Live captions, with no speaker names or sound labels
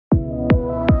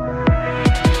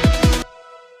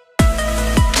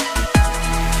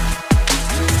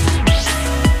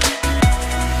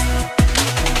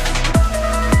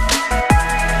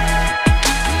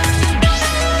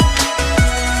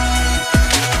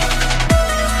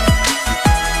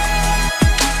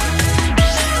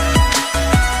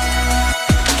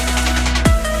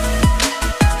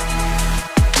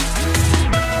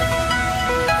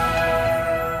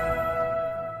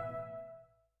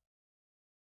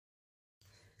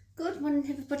Good morning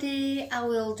everybody, how are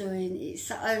we all doing? It's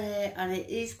Saturday and it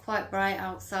is quite bright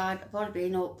outside. I've already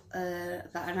been up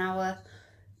about an hour.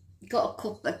 Got a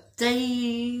cup of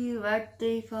tea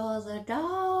ready for the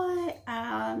day,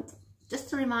 and just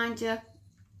to remind you,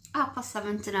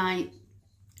 7:30 tonight,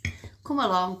 come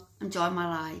along and join my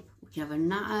live. We can have a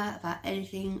natter about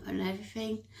anything and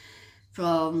everything,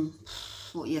 from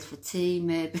what you have for tea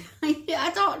maybe.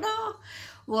 I don't know.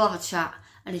 We'll have a chat,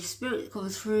 and if spirit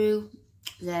comes through,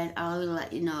 then I will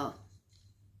let you know.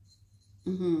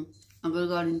 I'm going to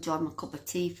go and enjoy my cup of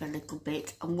tea for a little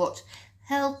bit and watch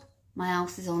Help, My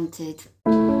House is Haunted.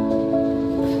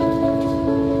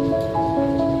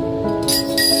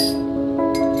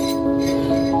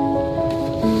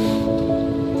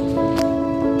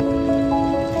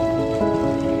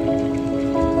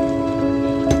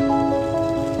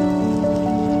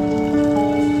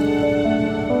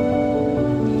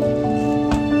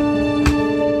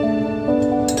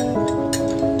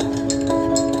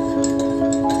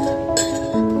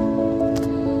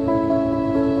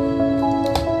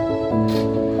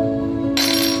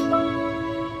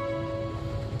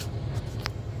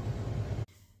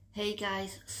 Hey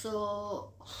guys,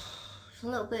 so it's a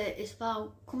little bit, it's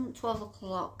about 12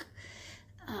 o'clock,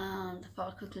 and I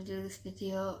thought I could do this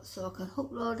video so I can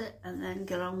upload it and then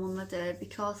get on with my day,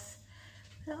 because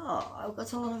I've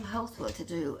got a lot of housework to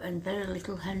do and very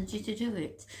little energy to do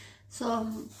it.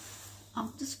 So I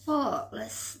just thought,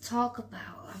 let's talk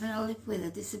about, I live with a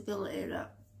disability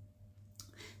that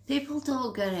people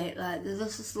don't get it. Like, they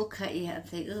just look at you and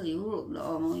think, oh, you look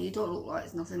normal, you don't look like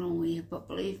there's nothing wrong with you. But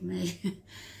believe me,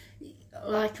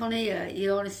 like on here,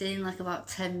 you're only seeing like about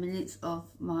 10 minutes of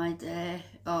my day,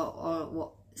 or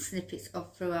what snippets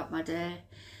of throughout my day.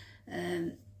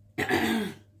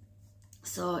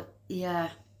 So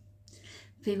yeah,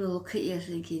 people look at you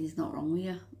thinking there's not wrong with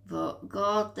you, but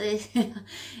God,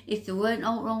 if there weren't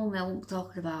not wrong with me, I wouldn't be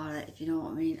talking about it, if you know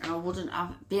what I mean. I wouldn't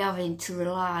be having to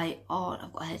rely on,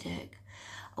 I've got a headache,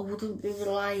 I wouldn't be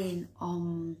relying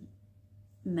on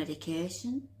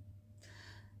medication,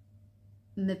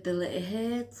 mobility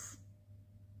aids.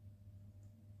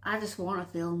 I just want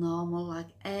to feel normal like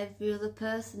every other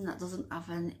person that doesn't have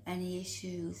any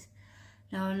issues.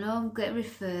 Now I know I'm getting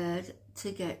referred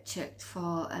to get checked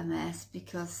for MS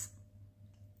because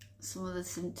some of the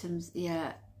symptoms,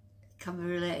 can be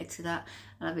related to that,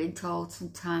 and I've been told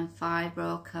sometimes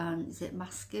fibro can,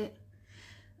 mask it.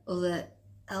 Other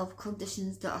health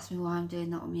conditions, don't ask me why I'm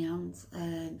doing that on my hands,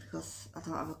 because I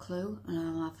don't have a clue and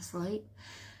I'm half asleep.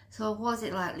 So what's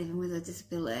it like living with a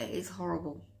disability? It's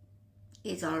horrible.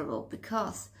 It's horrible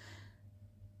because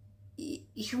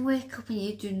you can wake up and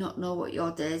you do not know what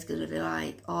your day is going to be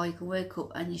like, or you can wake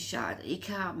up and you're shattered, you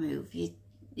can't move,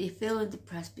 you're feeling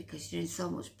depressed because you're in so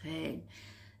much pain.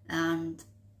 And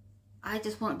I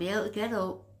just want to be able to get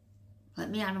up,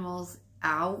 let my animals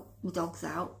out, my dogs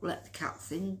out, let the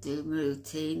cats in, do my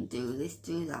routine, do this,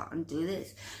 do that and do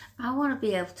this. I want to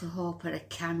be able to open a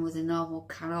can with a normal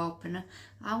can opener.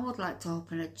 I would like to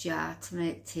open a jar to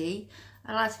make tea.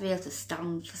 I like to be able to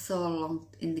stand for so long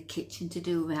in the kitchen to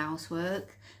do my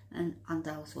housework and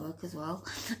housework as well.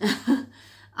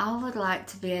 I would like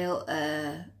to be able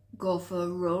to go for a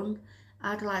run.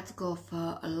 I'd like to go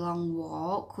for a long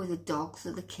walk with the dogs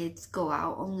or the kids, go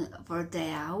out for a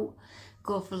day out,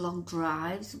 go for long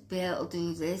drives, be able to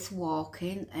do this,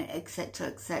 walking, etc,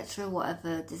 etc,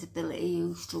 whatever disability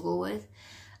you struggle with.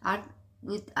 I'd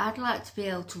like to be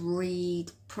able to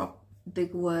read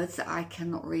big words that I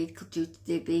cannot read due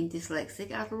to being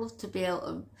dyslexic. I'd love to be able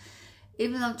to,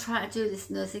 even though I'm trying to do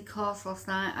this nursing course last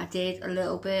night, I did a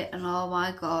little bit, and oh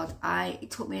my God,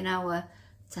 it took me an hour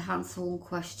to answer one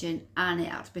question and it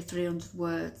had to be 300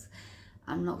 words.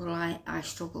 I'm not gonna lie, I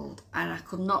struggled and I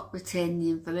could not retain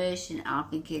the information, and I'm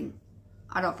thinking,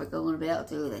 I don't think I'm gonna be able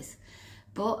to do this.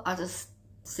 But I just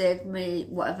said me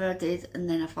whatever I did, and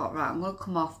then I thought, right, I'm gonna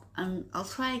come off and I'll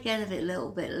try again a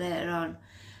little bit later on.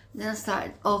 And then I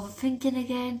started overthinking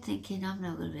again, thinking I'm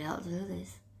not gonna be able to do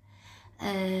this.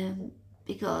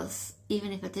 Because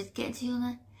even if I did get into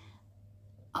uni,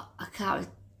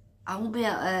 I won't be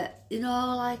able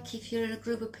to, like if you're in a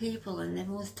group of people and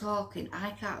everyone's talking,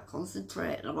 I can't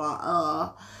concentrate, and I'm like,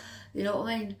 oh, you know what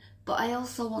I mean? But I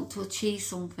also want to achieve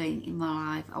something in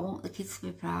my life. I want the kids to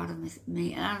be proud of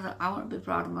me, and I want to be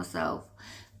proud of myself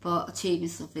for achieving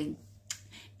something.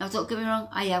 Now don't get me wrong,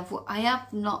 I have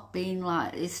not been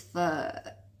like this for,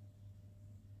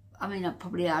 I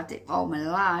probably had it all my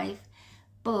life,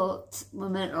 but my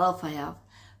mental health I have.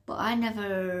 But I've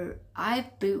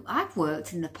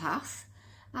worked in the past.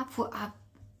 I've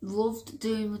loved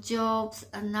doing my jobs,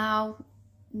 and now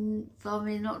for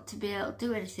me not to be able to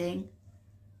do anything,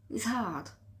 It's hard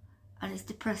and it's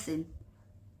depressing.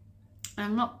 And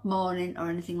I'm not mourning or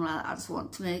anything like that. I just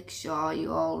want to make sure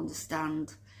you all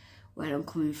understand where I'm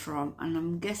coming from. And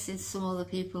I'm guessing some other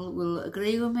people will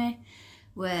agree with me,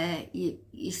 where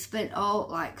you spent all,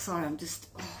 like, sorry, I'm just,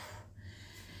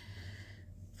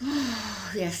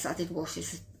 yes, I did wash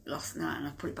this last night and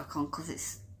I put it back on because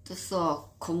it's just so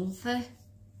comfy.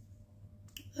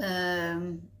 Where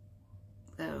am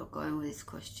I going with this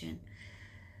question?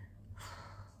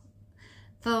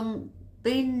 From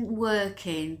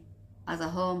working as a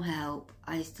home help,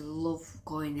 I used to love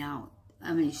going out.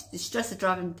 I mean, the stress of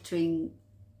driving between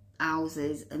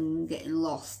houses and getting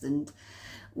lost, and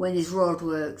when there's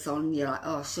roadworks on, you're like,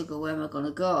 oh sugar, where am I going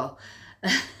to go?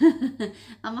 And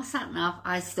my sat nav,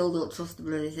 I still don't trust the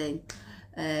bloody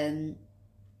thing.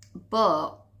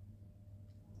 But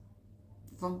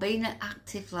from being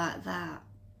active like that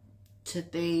to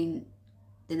being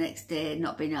the next day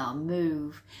not being able to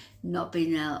move, not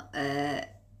being able,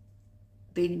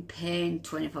 being in pain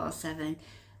 24/7,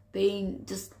 being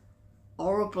just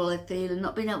horribly feeling,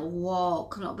 not being able to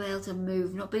walk, not being able to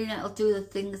move, not being able to do the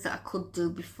things that I could do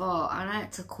before, and I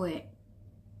had to quit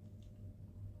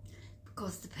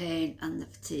because of the pain and the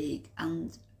fatigue,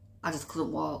 and I just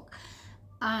couldn't walk.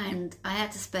 And I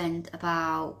had to spend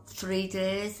about 3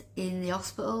 days in the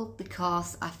hospital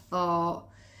because I thought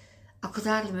I could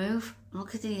hardly move.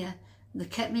 Look at here. They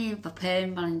kept me in for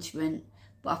pain management,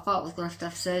 but I thought I was going to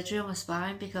have surgery on my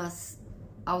spine because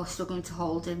I was struggling to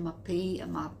hold in my P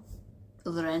and my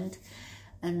other end.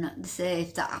 And they say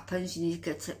if that happens, you need to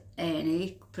get to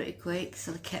A&E pretty quick.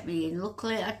 So they kept me in.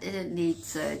 Luckily, I didn't need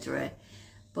surgery,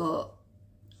 but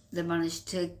they managed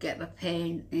to get my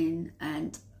pain in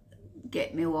and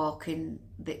get me walking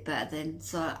a bit better then.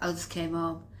 So I just came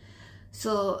home.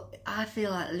 So I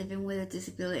feel like living with a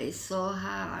disability is so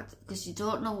hard because you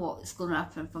don't know what's going to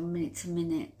happen from minute to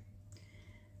minute.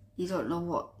 You don't know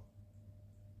what,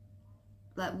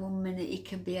 like 1 minute you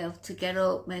can be able to get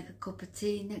up, make a cup of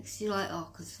tea, next you're like,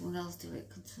 oh, could someone else do it?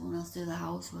 Could someone else do the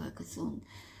housework? Could someone...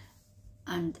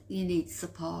 And you need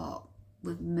support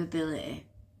with mobility.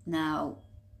 Now,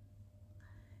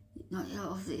 not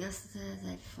was it yesterday, the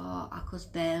day before, I could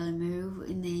barely move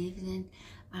in the evening,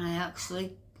 and I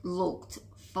actually looked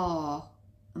for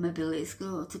a mobility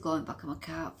scooter to go in back of my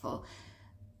cart for.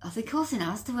 I think I was in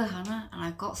Asda with Hannah, and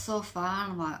I got so far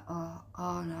and I'm like,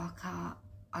 oh no, I can't.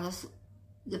 I just,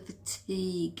 the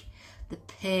fatigue, the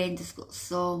pain just got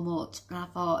so much, and I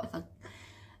thought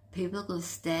people are going to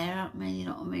stare at me, you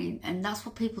know what I mean? And that's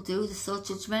what people do, they're so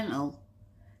judgmental.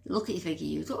 They look at you thinking,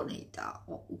 you don't need that,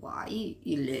 why,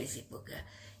 you lazy bugger,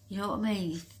 you know what I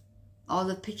mean? Or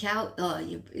they pick out, oh,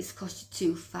 it's because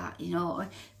you're too fat, you know.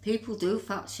 People do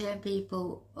fat shame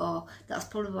people, or that's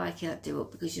probably why I can't do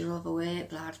it, because you're overweight,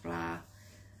 blah, blah.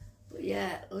 But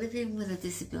yeah, living with a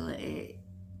disability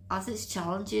has its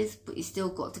challenges, but you still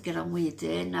got to get on with your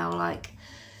day. Now, like,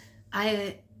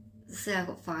 I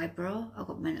got fibro, I've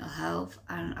got mental health,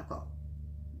 and I've got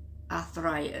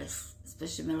arthritis,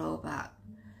 especially my lower back.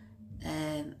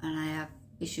 And I have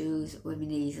issues with my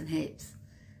knees and hips.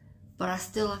 But I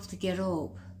still have to get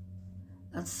up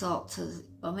and sort of,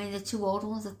 I mean, the two older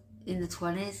ones are in the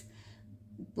 20s,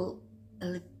 but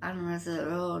Anna has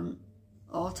her own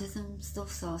autism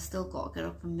stuff, so I've still got to get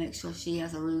up and make sure she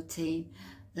has a routine.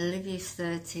 Olivia's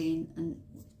 13 and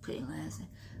pretty lazy,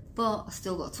 but I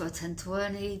still got to attend to her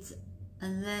needs,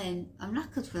 and then I'm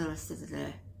knackered for the rest of the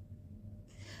day.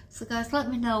 So guys, let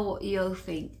me know what you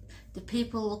think. Do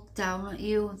people look down at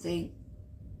you and think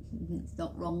it's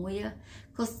not wrong with you?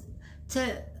 Because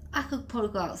I could probably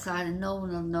go outside and no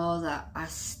one will know that I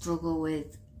struggle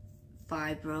with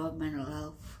fibro, mental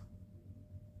health,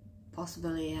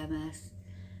 possibly MS,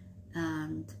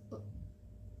 and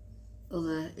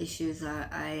other issues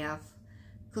I have,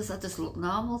 because I just look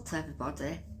normal to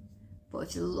everybody. But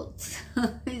if you looked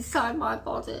inside my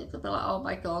body, they'd be like, oh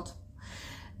my god.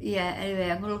 Yeah, anyway,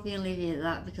 I'm going to leave you at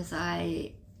that because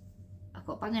I've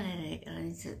got a banging headache and I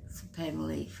need some pain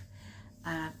relief,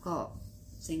 and I've got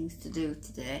things to do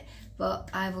today, but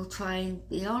I will try and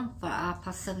be on for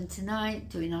 7:30 tonight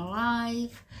doing a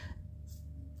live.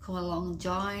 Come along and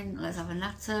join, let's have a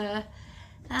natter,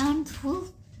 and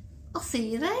I'll see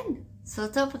you then. So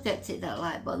don't forget to hit that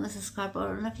like button, the subscribe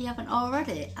button if you haven't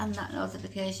already, and that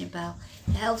notification bell.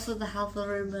 It helps with the health of the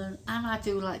room, and I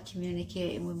do like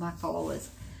communicating with my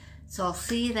followers. So I'll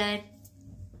see you then.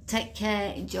 Take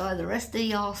care, enjoy the rest of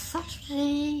your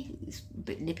Saturday. It's a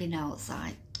bit nippy now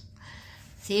outside.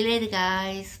 See you later,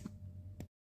 guys.